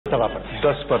मरतबा पढ़ते हैं?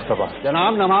 10 मरतबा।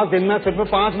 जनाब, नमाज दिन में सिर्फ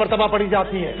 5 मरतबा पढ़ी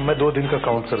जाती है। मैं 2 दिन का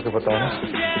काउंट करके बताया ना।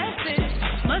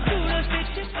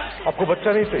 आपको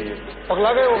बच्चा नहीं चाहिए,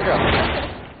 पगला गए हो क्या?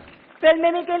 फिल्म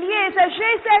मिमी के लिए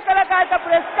सर्वश्रेष्ठ कलाकार का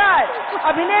पुरस्कार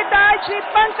अभिनेता श्री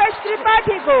पंकज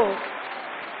त्रिपाठी को।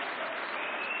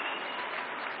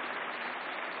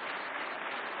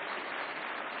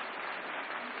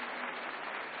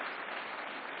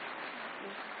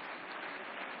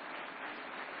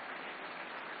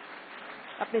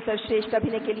 अपने सर्वश्रेष्ठ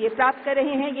अभिनय के लिए प्राप्त कर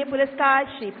रहे हैं ये पुरस्कार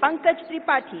श्री पंकज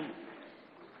त्रिपाठी।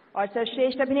 और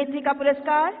सर्वश्रेष्ठ अभिनेत्री का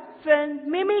पुरस्कार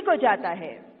फिल्म मिमी को जाता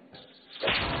है।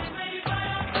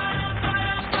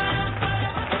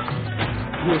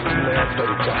 ये एक नया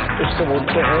तरीका है, इसको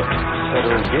बोलते हैं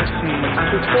सरोगेसी।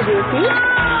 किसको देती?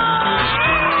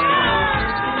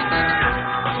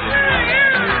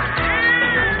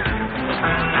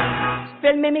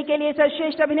 फिल्म मिमी के लिए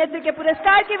सर्वश्रेष्ठ अभिनेत्री के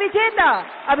पुरस्कार की विजेता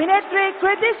अभिनेत्री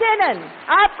कृति सेनन,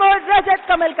 आपको रजत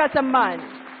कमल का सम्मान।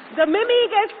 The Mimi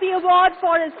gets the award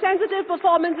for a sensitive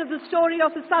performance of the story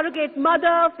of a surrogate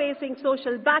mother facing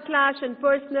social backlash and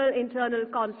personal internal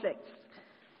conflicts.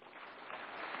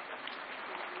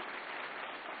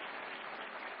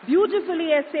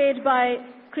 Beautifully essayed by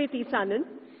Kriti Sanan.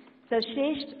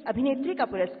 सर्वश्रेष्ठ अभिनेत्री का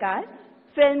पुरस्कार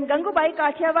फिल्म गंगूबाई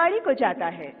काठियावाड़ी को जाता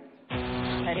है।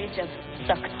 अरे जब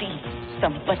शक्ति,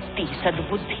 संपत्ति,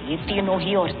 सद्बुद्धि ये तीनों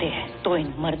ही औरतें हैं तो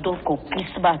इन मर्दों को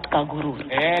किस बात का गुरूर?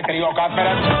 तेरी औकात में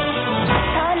रख।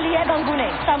 ठान लिया गंगू ने,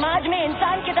 समाज में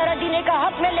इंसान की तरह जीने का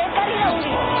हक मैं लेकर ही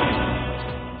रहूंगी।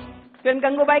 फिल्म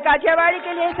गंगूबाई काठियावाड़ी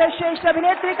के लिए सर्वश्रेष्ठ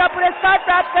अभिनेत्री का पुरस्कार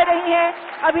प्राप्त कर रही हैं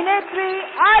अभिनेत्री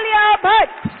Alia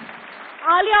Bhatt.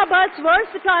 Alia Bhatt's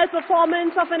versatile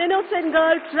performance of an innocent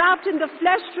girl trapped in the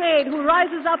flesh trade who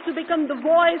rises up to become the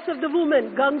voice of the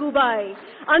woman, Gangubai,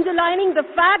 underlining the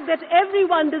fact that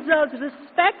everyone deserves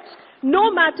respect no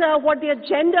matter what their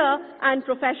gender and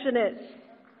profession is.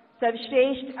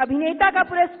 सर्वश्रेष्ठ अभिनेता का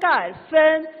पुरस्कार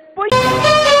film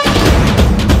पुष्प